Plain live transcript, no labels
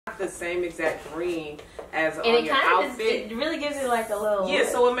the same exact green as and on your outfit. It really gives it like a little... Yeah,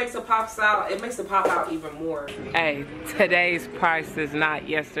 so it makes it pops out. It makes it pop out even more. Hey, today's price is not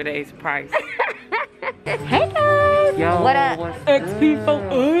yesterday's price. Hey guys! Yo, what up? XP for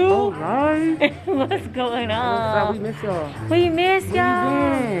all right. What's going on? We miss y'all. We miss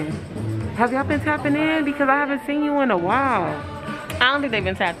y'all. Have y'all been tapping in? Because I haven't seen you in a while. I don't think they've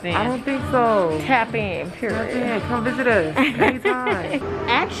been tapped in. I don't think so. Tap in, period. Tap in. Come visit us anytime.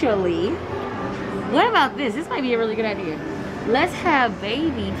 Actually, what about this? This might be a really good idea. Let's have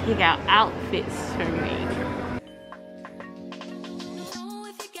baby pick out outfits for me.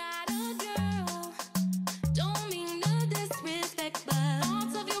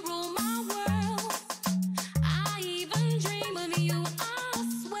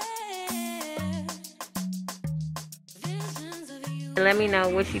 Let me know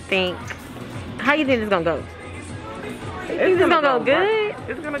what you think. How you think this is gonna go? It's gonna go good.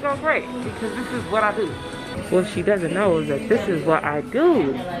 It's gonna go great because this is what I do. What she doesn't know is that this is what I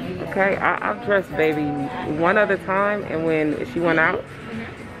do. Okay, I've dressed baby one other time, and when she went out,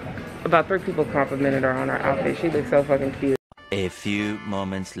 about 3 people complimented her on her outfit. She looks so fucking cute. A few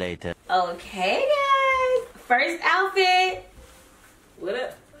moments later. Okay, guys. First outfit. What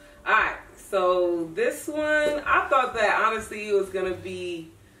up? All right. So this one, I thought that honestly it was gonna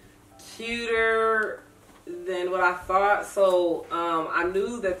be cuter than what I thought. So I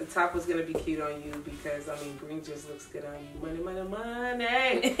knew that the top was gonna be cute on you because I mean green just looks good on you. Money, money,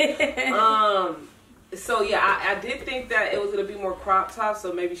 money. So yeah, I did think that it was gonna be more crop top,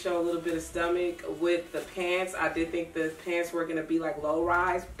 so maybe show a little bit of stomach with the pants. I did think the pants were gonna be like low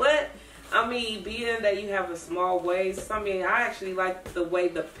rise, but I mean, being that you have a small waist, I mean, I actually like the way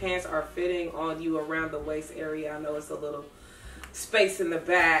the pants are fitting on you around the waist area. I know it's a little space in the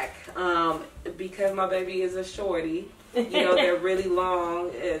back because my baby is a shorty. You know, they're really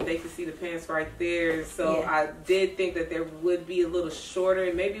long. They can see the pants right there. So yeah. I did think that there would be a little shorter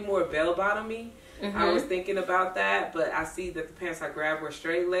and maybe more bell-bottomy. I was thinking about that, but I see that the pants I grabbed were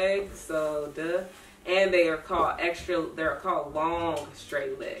straight legs, so duh. And they are called they're called long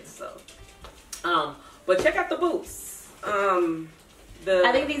straight legs, so. But check out the boots. I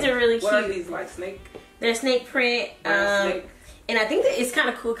think these are really cute. What are these, like snake? They're snake print. Snake. And I think that it's kind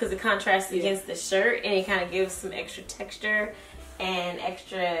of cool because it contrasts against the shirt, and it kind of gives some extra texture and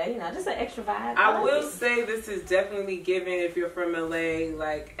extra, you know, just an extra vibe. I will say this is definitely giving, if you're from LA,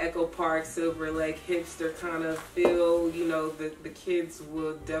 like Echo Park, Silver Lake, hipster kind of feel. You know, the kids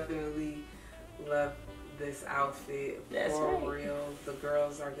will definitely love this outfit. That's for right. real. The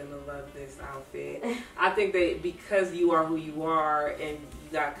girls are gonna love this outfit. I think that because you are who you are and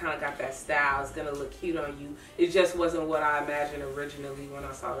you kind of got that style, it's gonna look cute on you. It just wasn't what I imagined originally when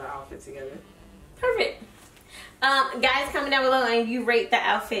I saw the outfit together. Perfect. Guys, comment down below and you rate the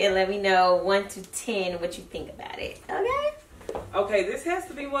outfit and let me know 1 to 10 what you think about it. Okay? Okay, this has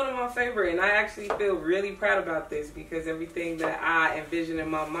to be one of my favorite, and I actually feel really proud about this because everything that I envisioned in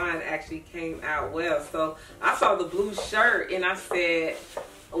my mind actually came out well. So I saw the blue shirt and I said,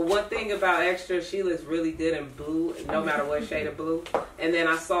 one thing about Extra, she looks really good in blue, no matter what shade of blue. And then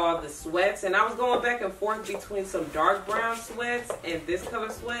I saw the sweats, and I was going back and forth between some dark brown sweats and this color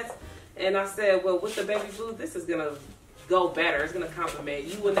sweats. And I said, well, with the baby blue, this is going to go better. It's going to complement.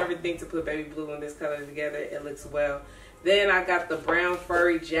 You would never think to put baby blue and this color together. It looks well. Then I got the brown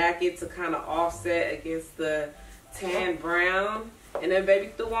furry jacket to kind of offset against the tan brown. And then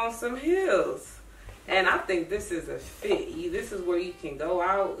baby threw on some heels. And I think this is a fit. This is where you can go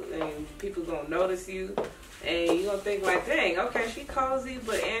out and people going to notice you. And you're going to think like, dang, okay, she cozy,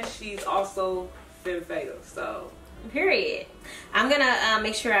 and she's also femme fatal. So... period. I'm gonna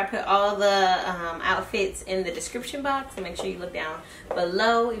make sure I put all the outfits in the description box, and make sure you look down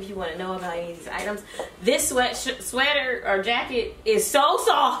below if you want to know about any of these items. This sweater or jacket is so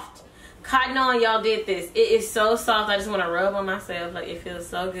soft. Cotton On, y'all did this. It is so soft. I just want to rub on myself. Like, it feels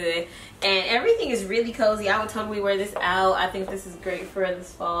so good, and everything is really cozy. I would totally wear this out. I think this is great for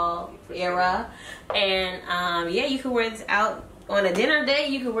this fall era. And yeah, you can wear this out on a dinner date.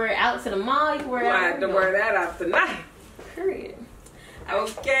 You can wear it out to the mall. You can wear it out. I have to wear that out tonight. Period.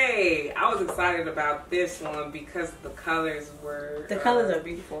 Okay, I was excited about this one because the colors were... the colors are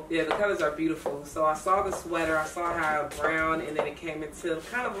beautiful. Yeah, the colors are beautiful. So I saw the sweater, I saw how brown, and then it came into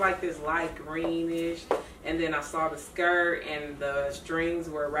kind of like this light greenish. And then I saw the skirt, and the strings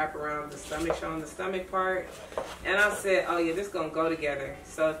were wrapped around the stomach, showing the stomach part. And I said, oh yeah, this is going to go together.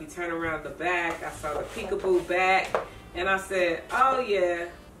 So if you turn around the back, I saw the peekaboo back. And I said, oh yeah,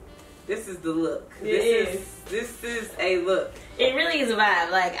 This is the look. This is a look. It really is a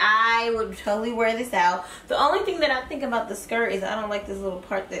vibe. Like, I would totally wear this out. The only thing that I think about the skirt is I don't like this little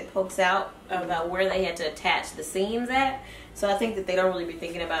part that pokes out about where they had to attach the seams at. So I think that they don't really be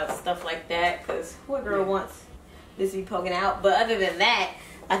thinking about stuff like that, because what girl wants this to be poking out? But other than that,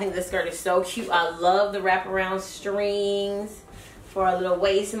 I think the skirt is so cute. I love the wraparound strings for a little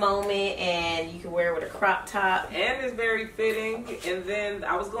waist moment, and you can wear it with a crop top. And it's very fitting. And then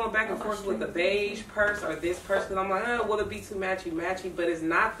I was going back and forth with the beige purse or this purse, because I'm like, oh, will it be too matchy? But it's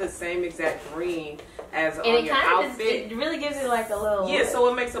not the same exact green as and on your outfit. It really gives it like a little... Yeah,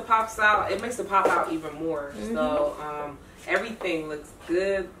 so it makes it pops out. It makes it pop out even more. So everything looks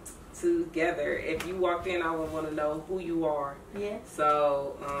good together. If you walked in, I would want to know who you are. Yeah.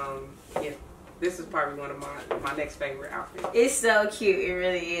 So, yeah. This is probably one of my next favorite outfits. It's so cute. It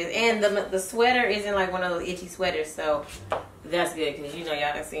really is. And the sweater isn't like one of those itchy sweaters, so that's good, because you know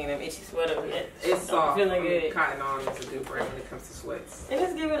y'all done seen them itchy sweaters yet. It's soft. Feeling good. Cotton On is a good brand when it comes to sweats. And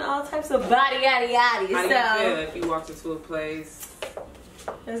it's giving all types of body yaddy. How do you feel if you walked into a place?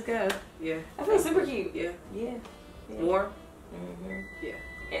 Let's go. Yeah. I feel super cute. Yeah. Yeah. More? Yeah.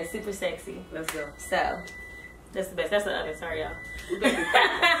 And super sexy. Let's go. So, that's the best. That's the other. Sorry, y'all. We got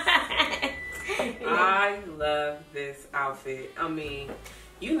the I love this outfit. I mean,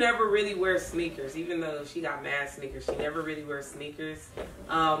 you never really wear sneakers, even though she got mad sneakers. She never really wears sneakers.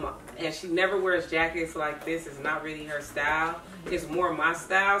 And she never wears jackets like this. It's not really her style. It's more my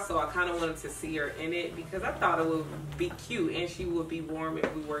style, so I kind of wanted to see her in it because I thought it would be cute and she would be warm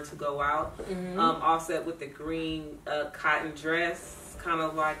if we were to go out. Offset with the green cotton dress, kind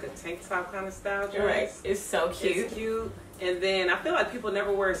of like a tank top kind of style dress. Right. It's so cute. It's cute. And then I feel like people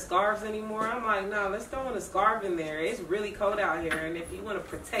never wear scarves anymore. I'm like, no, let's throw in a scarf in there. It's really cold out here. And if you want to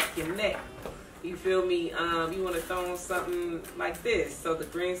protect your neck, you feel me? You want to throw on something like this. So the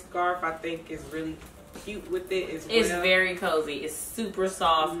green scarf, I think, is really cute with it as well. It's very cozy. It's super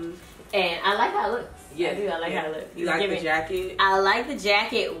soft. And I like how it looks. Yeah. I do. I like how it looks. You like the jacket? I like the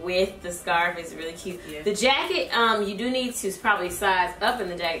jacket with the scarf. It's really cute. Yeah. The jacket, you do need to probably size up in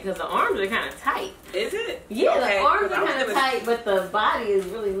the jacket because the arms are kind of tight. Is it? Yeah, okay, the arms are kind of tight, but the body is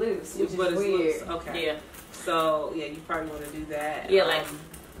really loose, which is weird. Loose. Okay. Yeah. So, yeah, you probably want to do that. Yeah, like,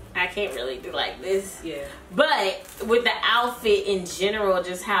 I can't really do like this. Yeah. But with the outfit in general,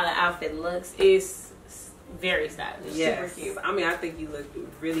 just how the outfit looks is very stylish. Yes. Super cute. I mean, I think you look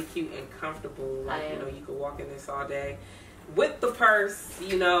really cute and comfortable. Like, you know, you could walk in this all day. With the purse,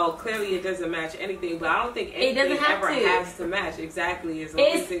 you know, clearly it doesn't match anything, but I don't think anything ever has to match. Exactly. As long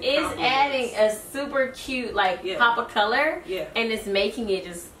as it's adding a super cute, like, pop of color. Yeah. And it's making it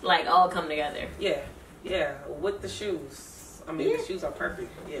just, like, all come together. Yeah. Yeah. With the shoes. I mean, the shoes are perfect.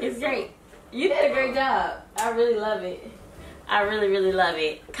 Yeah, it's great. You did a great job. I really love it. I really, really love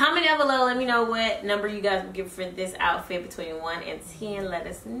it. Comment down below. Let me know what number you guys would give for this outfit between 1 and 10. Let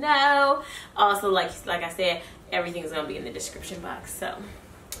us know. Also, like I said, everything's going to be in the description box. So,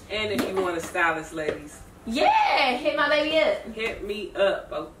 and if you want a stylist, ladies. Yeah, hit my baby up. Hit me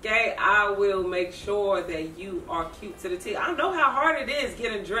up, okay? I will make sure that you are cute to the T. I know how hard it is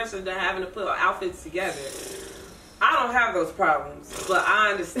getting dressed and having to put outfits together. I don't have those problems, but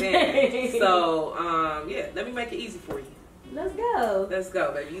I understand. So, yeah, let me make it easy for you. Let's go. Let's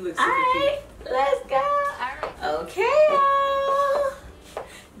go, baby. You look super cute. Let's go. All right. Okay, y'all.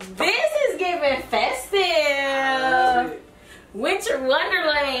 This is giving festive. Winter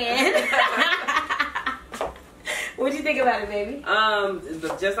Wonderland. What'd you think about it, baby?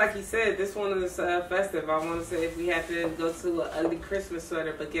 Just like you said, this one is festive. I want to say if we had to go to an ugly Christmas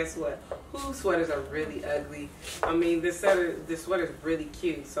sweater, but guess what? Whose sweaters are really ugly? I mean, this sweater is really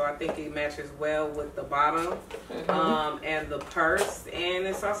cute, so I think it matches well with the bottom and the purse. And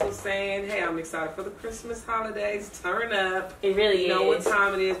it's also saying, hey, I'm excited for the Christmas holidays. Turn up. It really is. You know what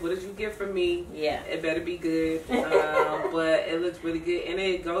time it is. What did you get from me? Yeah. It better be good. But it looks really good, and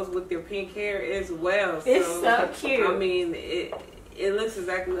it goes with your pink hair as well. It's so cute. I mean, it looks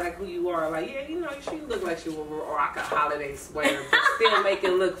exactly like who you are. Like, yeah, you know, she look like she would rock a holiday sweater, but still make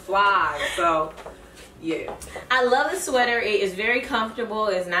it look fly. So, yeah. I love the sweater. It is very comfortable.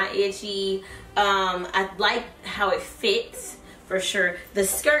 It's not itchy. I like how it fits, for sure. The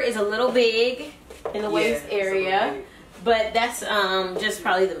skirt is a little big in the waist area. But that's just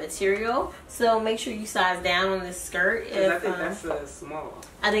probably the material. So make sure you size down on this skirt. I think that's a small.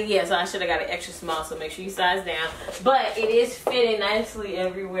 I think, yeah, so I should have got an extra small, so make sure you size down. But it is fitting nicely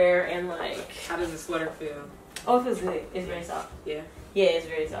everywhere and like... How does the sweater feel? Oh, it feels good. It's very soft. Yeah. Yeah, it's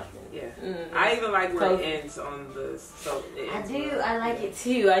very soft. Yeah. Mm-hmm. I even like where it ends on the, so I do. I like it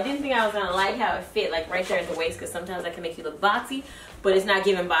too. I didn't think I was gonna like how it fit, like right there at the waist, because sometimes that can make you look boxy, but it's not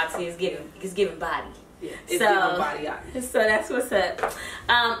giving boxy. It's giving body. Yeah, it's giving body out. So that's what's up.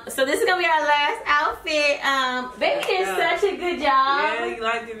 So this is gonna be our last outfit. Baby did such a good job. Yeah, you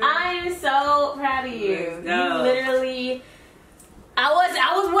liked it. I am so proud of you. You literally. I was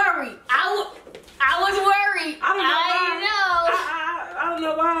worried. I was worried. I don't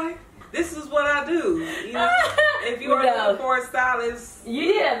know why. This is what I do. You know, if you are looking for a stylist, you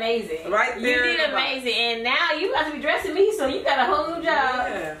did amazing. Right there. You did amazing, and now you about to be dressing me, so you got a whole new job.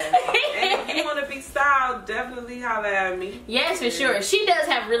 Yeah. And if you want to be styled, definitely holler at me. Yes, for sure. She does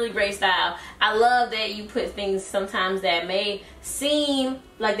have really great style. I love that you put things sometimes that may seem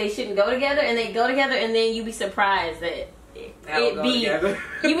like they shouldn't go together, and they go together, and then you be surprised that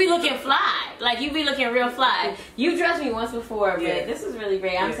you be looking fly. Like, you be looking real fly. You dressed me once before, but this is really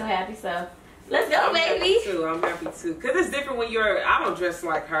great. I'm so happy. So let's go, baby. I'm happy too. Because it's different when I don't dress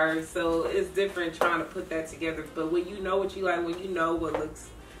like her, so it's different trying to put that together. But when you know what you like, when you know what looks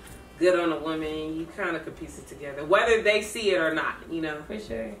good on a woman, you kind of can piece it together, whether they see it or not, you know. For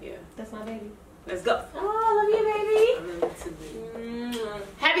sure. Yeah. That's my baby. Let's go. Oh, I love you, baby. I love you too, baby.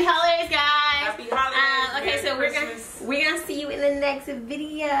 Happy holidays, guys. Happy holidays. Okay, so we're gonna see you in the next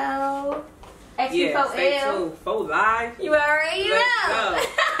video. Stay tuned. For live. You already know. Let's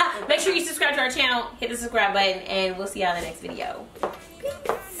go. Make sure you subscribe to our channel, hit the subscribe button, and we'll see y'all in the next video.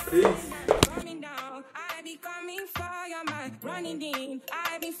 Peace. Running in,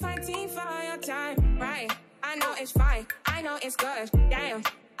 I've been fighting for your time, right? I know it's fine, I know it's good, damn.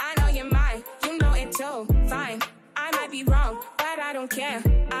 I know you're mine, you know it too, fine. I might be wrong, but I don't care.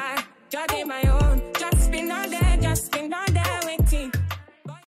 I judge in my own